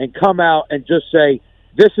and come out and just say,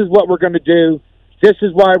 this is what we're going to do. This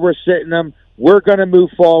is why we're sitting them. We're going to move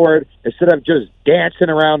forward instead of just dancing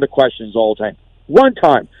around the questions all the time. One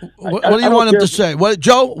time. What do you want him to say?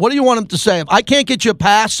 Joe, what do you want him to say? I can't get you a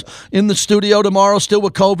pass in the studio tomorrow, still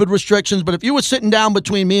with COVID restrictions, but if you were sitting down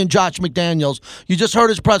between me and Josh McDaniels, you just heard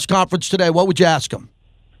his press conference today, what would you ask him?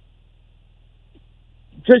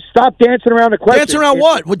 Just stop dancing around the question. Dancing around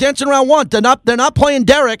what? We're dancing around what? They're not playing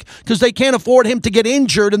Derek because they can't afford him to get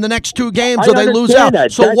injured in the next 2 games or they lose out.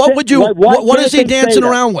 That. So what is he dancing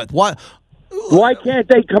around with? Why can't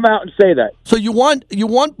they come out and say that? So you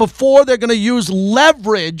want before they're going to use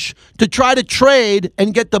leverage to try to trade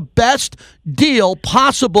and get the best deal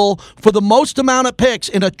possible for the most amount of picks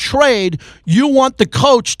in a trade, you want the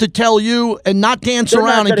coach to tell you and not dance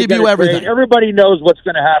around and give you everything. Trade. Everybody knows what's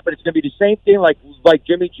going to happen. It's going to be the same thing like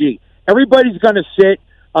Jimmy G. Everybody's going to sit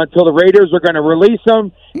until the Raiders are going to release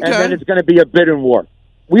them, and then it's going to be a bidding war.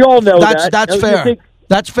 We all know that. That's fair.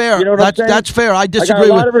 That's fair. You know what I'm saying? That's fair. I disagree. I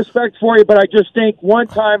got a lot of respect for you, but I just think one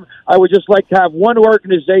time I would just like to have one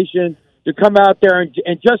organization to come out there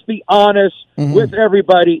and just be honest with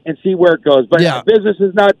everybody and see where it goes. But business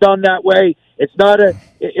is not done that way. It's not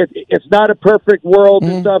a perfect world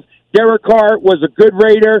and stuff. Derek Carr was a good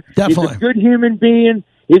Raider. Definitely. He's a good human being.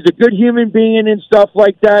 He's a good human being and stuff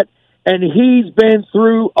like that. And he's been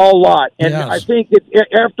through a lot. And I think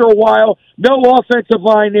after a while, no offensive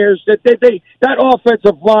line there. That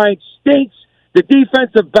offensive line stinks. The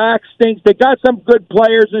defensive back stinks. They got some good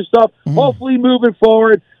players and stuff, hopefully moving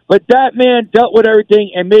forward. But that man dealt with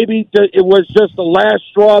everything, and maybe it was just the last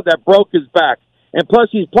straw that broke his back. And plus,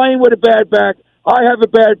 he's playing with a bad back. I have a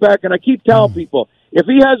bad back, and I keep telling people, if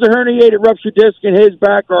he has a herniated ruptured disc in his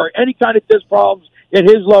back or any kind of disc problems in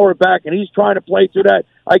his lower back, and he's trying to play through that,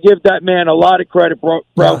 I give that man a lot of credit, bro,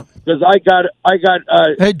 because I got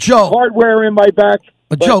hey, Joe, hardware in my back.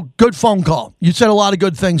 Joe, good phone call. You said a lot of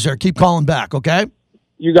good things there. Keep calling back, okay?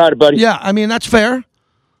 You got it, buddy. Yeah, I mean, that's fair.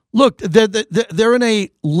 Look, they're in a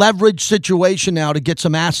leverage situation now to get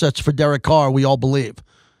some assets for Derek Carr, we all believe.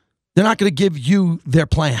 They're not going to give you their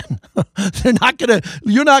plan.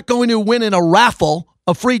 You're not going to win in a raffle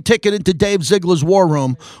a free ticket into Dave Ziegler's War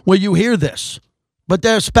Room where you hear this. But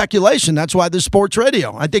there's speculation. That's why there's sports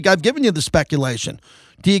radio. I think I've given you the speculation.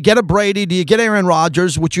 Do you get a Brady? Do you get Aaron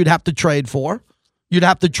Rodgers, which you'd have to trade for?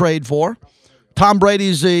 Tom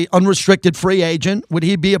Brady's a unrestricted free agent. Would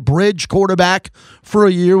he be a bridge quarterback for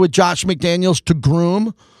a year with Josh McDaniels to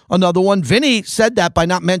groom another one? Vinny said that by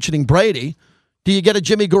not mentioning Brady. Do you get a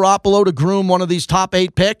Jimmy Garoppolo to groom one of these top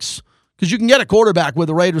 8 picks? Because you can get a quarterback where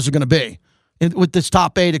the Raiders are going to be. With this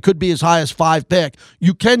top 8, it could be as high as 5 pick.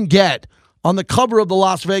 You can get, on the cover of the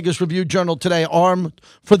Las Vegas Review-Journal today, Armed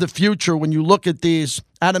for the Future, when you look at these,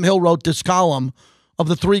 Adam Hill wrote this column of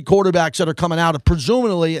the 3 quarterbacks that are coming out,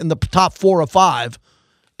 presumably in the top 4 or 5.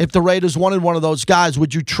 If the Raiders wanted one of those guys,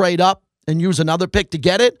 would you trade up and use another pick to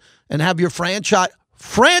get it and have your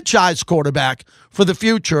franchise quarterback for the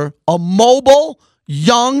future, a mobile,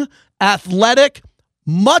 young, athletic,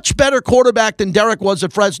 much better quarterback than Derek was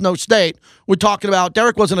at Fresno State? We're talking about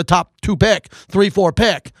Derek wasn't a top 2 pick, 3-4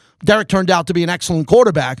 pick. Derek turned out to be an excellent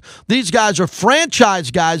quarterback. These guys are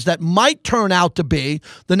franchise guys that might turn out to be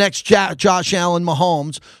the next Josh Allen,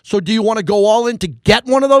 Mahomes. So do you want to go all in to get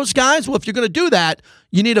one of those guys? Well, if you're going to do that,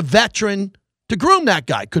 you need a veteran to groom that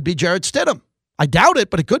guy. Could be Jarrett Stidham. I doubt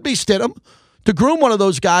it, but it could be Stidham. To groom one of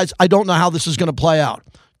those guys, I don't know how this is going to play out.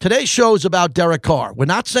 Today's show is about Derek Carr. We're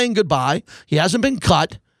not saying goodbye. He hasn't been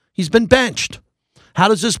cut. He's been benched. How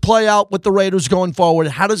does this play out with the Raiders going forward?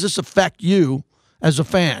 How does this affect you as a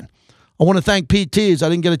fan? I want to thank PTs. I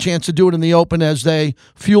didn't get a chance to do it in the open as they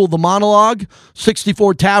fuel the monologue.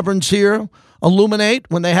 64 Taverns here illuminate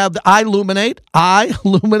when they have I illuminate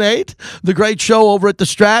the great show over at the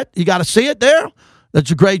Strat. You got to see it there.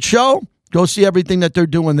 That's a great show. Go see everything that they're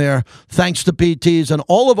doing there. Thanks to PTs and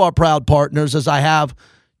all of our proud partners, as I have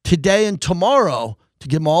today and tomorrow, to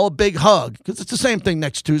give them all a big hug, because it's the same thing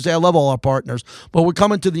next Tuesday. I love all our partners. But we're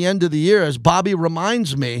coming to the end of the year, as Bobby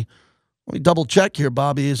reminds me. Let me double check here,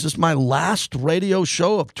 Bobby. Is this my last radio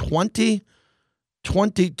show of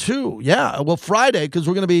 2022? Yeah, well, Friday, because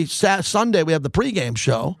we're going to be Sunday, we have the pregame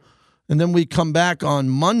show. And then we come back on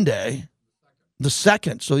Monday, the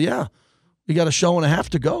 2nd. So, yeah, we got a show and a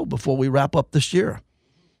half to go before we wrap up this year.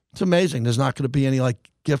 It's amazing. There's not going to be any,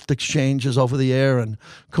 gift exchanges over the air and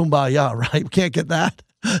kumbaya, right? We can't get that.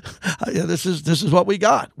 Yeah, this is what we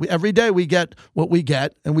got. Every day we get what we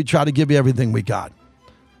get, and we try to give you everything we got.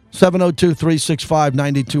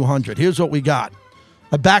 702-365-9200. Here's what we got.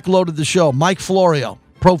 I backloaded the show. Mike Florio,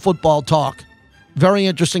 Pro Football Talk. Very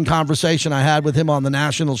interesting conversation I had with him on the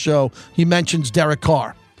national show. He mentions Derek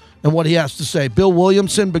Carr and what he has to say. Bill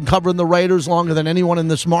Williamson, been covering the Raiders longer than anyone in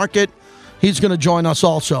this market. He's going to join us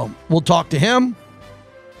also. We'll talk to him.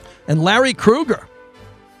 And Larry Krueger,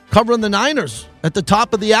 covering the Niners at the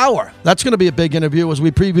top of the hour. That's going to be a big interview as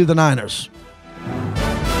we preview the Niners.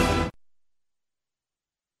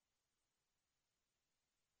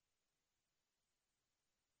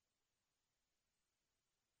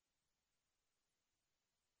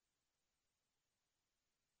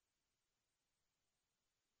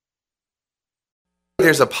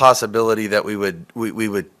 There's a possibility that we would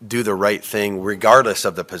do the right thing regardless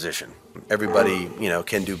of the position. Everybody,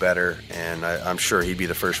 can do better, and I'm sure he'd be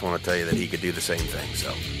the first one to tell you that he could do the same thing.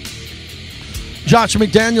 So, Josh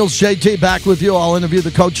McDaniels, JT, back with you. I'll interview the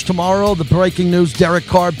coach tomorrow. The breaking news: Derek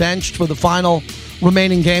Carr benched for the final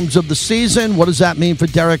remaining games of the season. What does that mean for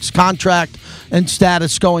Derek's contract and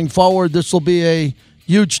status going forward? This will be a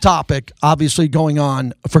huge topic, obviously, going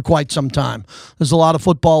on for quite some time. There's a lot of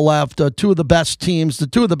football left. 2 of the best teams, the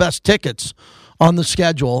 2 of the best tickets on the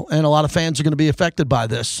schedule, and a lot of fans are going to be affected by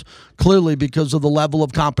this, clearly because of the level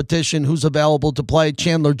of competition, who's available to play.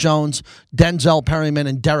 Chandler Jones, Denzel Perryman,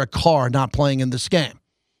 and Derek Carr not playing in this game.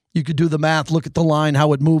 You could do the math, look at the line,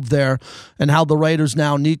 how it moved there, and how the Raiders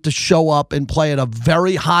now need to show up and play at a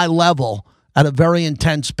very high level at a very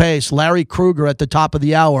intense pace. Larry Krueger at the top of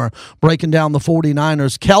the hour, breaking down the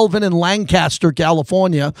 49ers. Kelvin in Lancaster,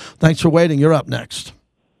 California. Thanks for waiting. You're up next.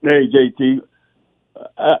 Hey, JT.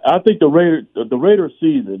 I think the Raiders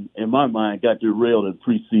season, in my mind, got derailed in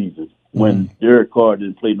preseason when Derek Carr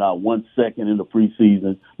didn't play not 1 second in the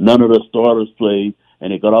preseason. None of the starters played,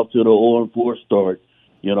 and they got off to the 0-4 start.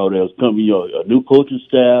 There was coming a new coaching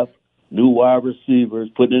staff, new wide receivers,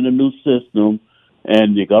 putting in a new system.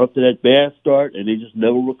 And they got up to that bad start, and they just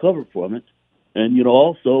never recovered from it. And,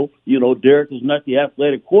 also, Derek is not the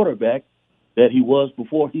athletic quarterback that he was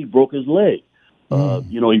before he broke his leg.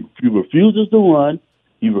 He refuses to run.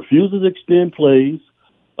 He refuses to extend plays.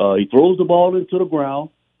 He throws the ball into the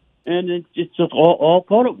ground, and it's just all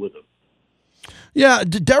caught up with him. Yeah,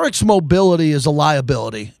 Derek's mobility is a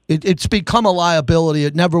liability. It's become a liability.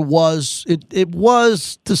 It never was. It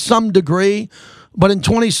was to some degree. But in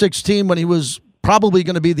 2016, when he was probably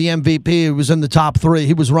going to be the MVP. He was in the top 3.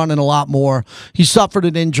 He was running a lot more. He suffered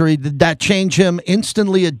an injury. Did that change him?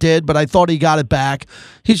 Instantly it did, but I thought he got it back.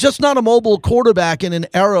 He's just not a mobile quarterback in an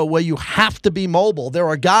era where you have to be mobile. There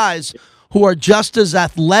are guys who are just as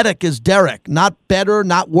athletic as Derek, not better,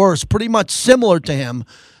 not worse, pretty much similar to him,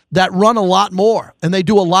 that run a lot more, and they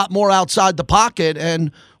do a lot more outside the pocket,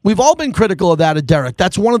 and we've all been critical of that of Derek.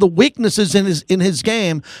 That's one of the weaknesses in his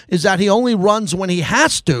game, is that he only runs when he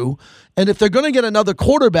has to, and if they're going to get another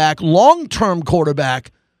quarterback, long-term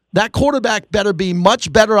quarterback, that quarterback better be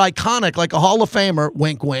much better iconic, like a Hall of Famer,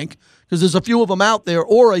 wink, wink, because there's a few of them out there,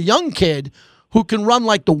 or a young kid who can run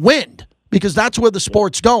like the wind, because that's where the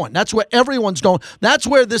sport's going. That's where everyone's going. That's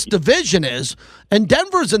where this division is. And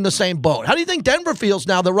Denver's in the same boat. How do you think Denver feels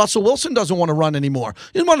now that Russell Wilson doesn't want to run anymore?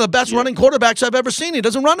 He's one of the best running quarterbacks I've ever seen. He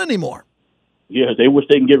doesn't run anymore. Yeah, they wish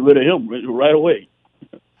they can get rid of him right away.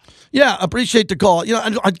 Yeah, appreciate the call. You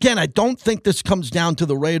know, again, I don't think this comes down to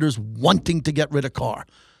the Raiders wanting to get rid of Carr.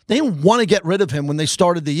 They didn't want to get rid of him when they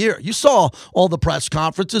started the year. You saw all the press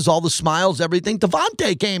conferences, all the smiles, everything.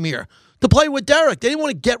 Devontae came here to play with Derek. They didn't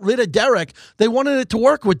want to get rid of Derek. They wanted it to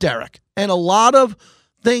work with Derek. And a lot of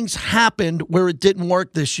things happened where it didn't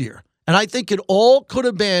work this year. And I think it all could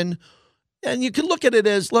have been, and you can look at it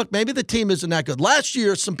as, look, maybe the team isn't that good. Last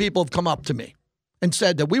year, some people have come up to me and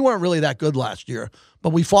said that we weren't really that good last year, but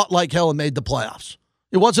we fought like hell and made the playoffs.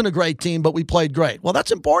 It wasn't a great team, but we played great. Well,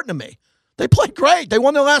 that's important to me. They played great. They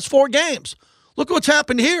won their last 4 games. Look what's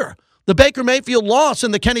happened here. The Baker Mayfield loss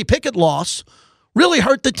and the Kenny Pickett loss really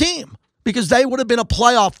hurt the team, because they would have been a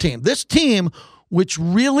playoff team. This team, which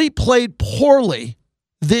really played poorly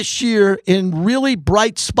this year in really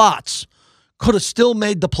bright spots, could have still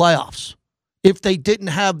made the playoffs if they didn't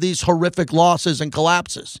have these horrific losses and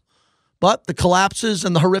collapses. But the collapses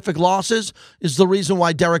and the horrific losses is the reason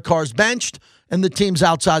why Derek Carr's benched and the team's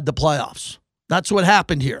outside the playoffs. That's what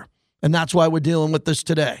happened here, and that's why we're dealing with this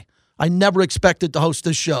today. I never expected to host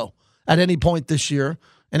this show at any point this year.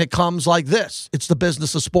 And it comes like this. It's the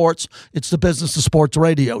business of sports. It's the business of sports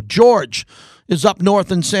radio. George is up north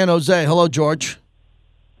in San Jose. Hello, George.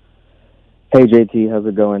 Hey, JT. How's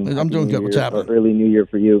it going? I'm doing good. What's happening? Early New Year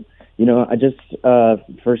for you. You know, I just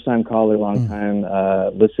first-time caller, long-time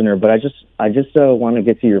listener, but I just want to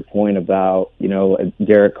get to your point about, you know,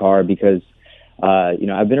 Derek Carr, because you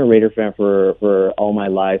know, I've been a Raider fan for all my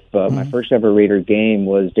life, but my first ever Raider game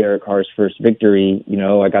was Derek Carr's first victory. You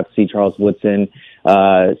know, I got to see Charles Woodson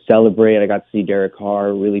celebrate. I got to see Derek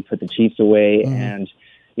Carr really put the Chiefs away. And,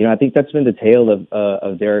 you know, I think that's been the tale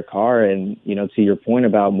of Derek Carr. And, you know, to your point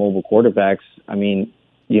about mobile quarterbacks, I mean,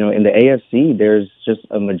 you know, in the AFC, there's just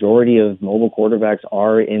a majority of mobile quarterbacks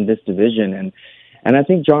are in this division. And I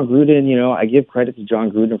think John Gruden, you know, I give credit to John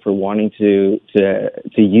Gruden for wanting to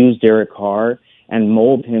use Derek Carr and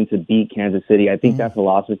mold him to beat Kansas City. I think that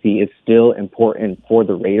philosophy is still important for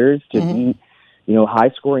the Raiders to beat, you know,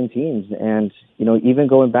 high-scoring teams. And, you know, even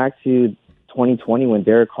going back to 2020 when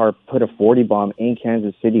Derek Carr put a 40 bomb in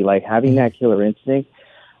Kansas City, like having that killer instinct,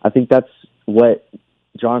 I think that's what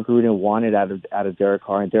John Gruden wanted out of Derek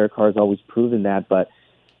Carr, and Derek Carr has always proven that. But,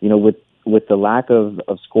 you know, with the lack of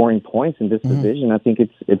scoring points in this division, I think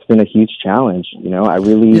it's been a huge challenge. You know, I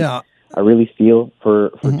really feel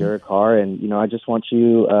for Derek Carr, and you know, I just want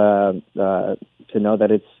you to know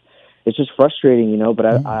that it's just frustrating, you know. But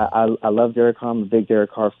I love Derek Carr. I'm a big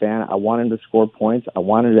Derek Carr fan. I want him to score points. I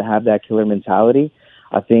want him to have that killer mentality.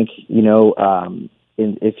 I think, you know,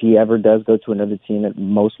 if he ever does go to another team, it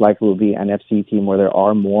most likely will be an NFC team where there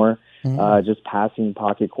are more just passing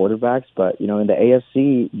pocket quarterbacks. But you know, in the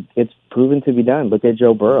AFC, it's proven to be done. Look at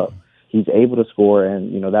Joe Burrow. He's able to score,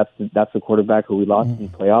 and you know, that's the quarterback who we lost in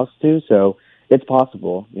playoffs to. So it's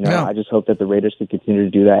possible. You know, I just hope that the Raiders can continue to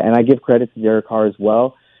do that. And I give credit to Derek Carr as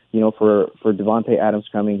well, you know, for Devontae Adams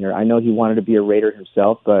coming here. I know he wanted to be a Raider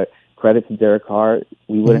himself, but credit to Derek Carr.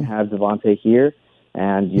 We wouldn't have Devontae here.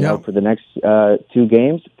 And, you know, for the next 2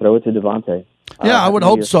 games, throw it to Devontae. Yeah, I would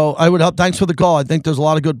hope so. I would hope. Thanks for the call. I think there's a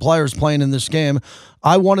lot of good players playing in this game.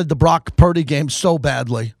 I wanted the Brock Purdy game so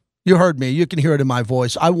badly. You heard me. You can hear it in my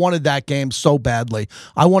voice. I wanted that game so badly.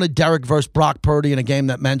 I wanted Derek versus Brock Purdy in a game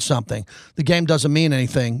that meant something. The game doesn't mean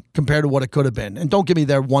anything compared to what it could have been. And don't give me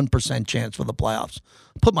their 1% chance for the playoffs.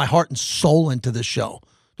 Put my heart and soul into this show.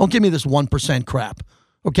 Don't give me this 1% crap.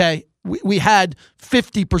 Okay? We had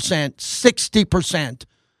 50%, 60%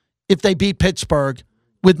 if they beat Pittsburgh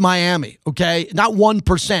with Miami. Okay? Not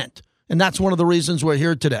 1%. And that's one of the reasons we're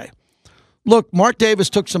here today. Look, Mark Davis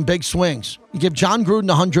took some big swings. You give John Gruden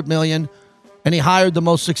 $100 million, and he hired the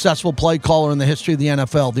most successful play caller in the history of the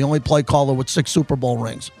NFL, the only play caller with 6 Super Bowl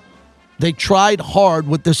rings. They tried hard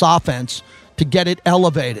with this offense to get it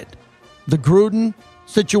elevated. the Gruden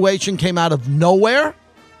situation came out of nowhere,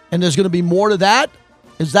 and there's going to be more to that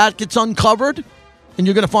as that gets uncovered, and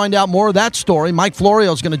you're going to find out more of that story. Mike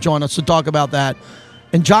Florio is going to join us to talk about that.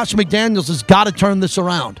 And Josh McDaniels has got to turn this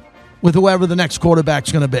around with whoever the next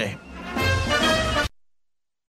quarterback's going to be.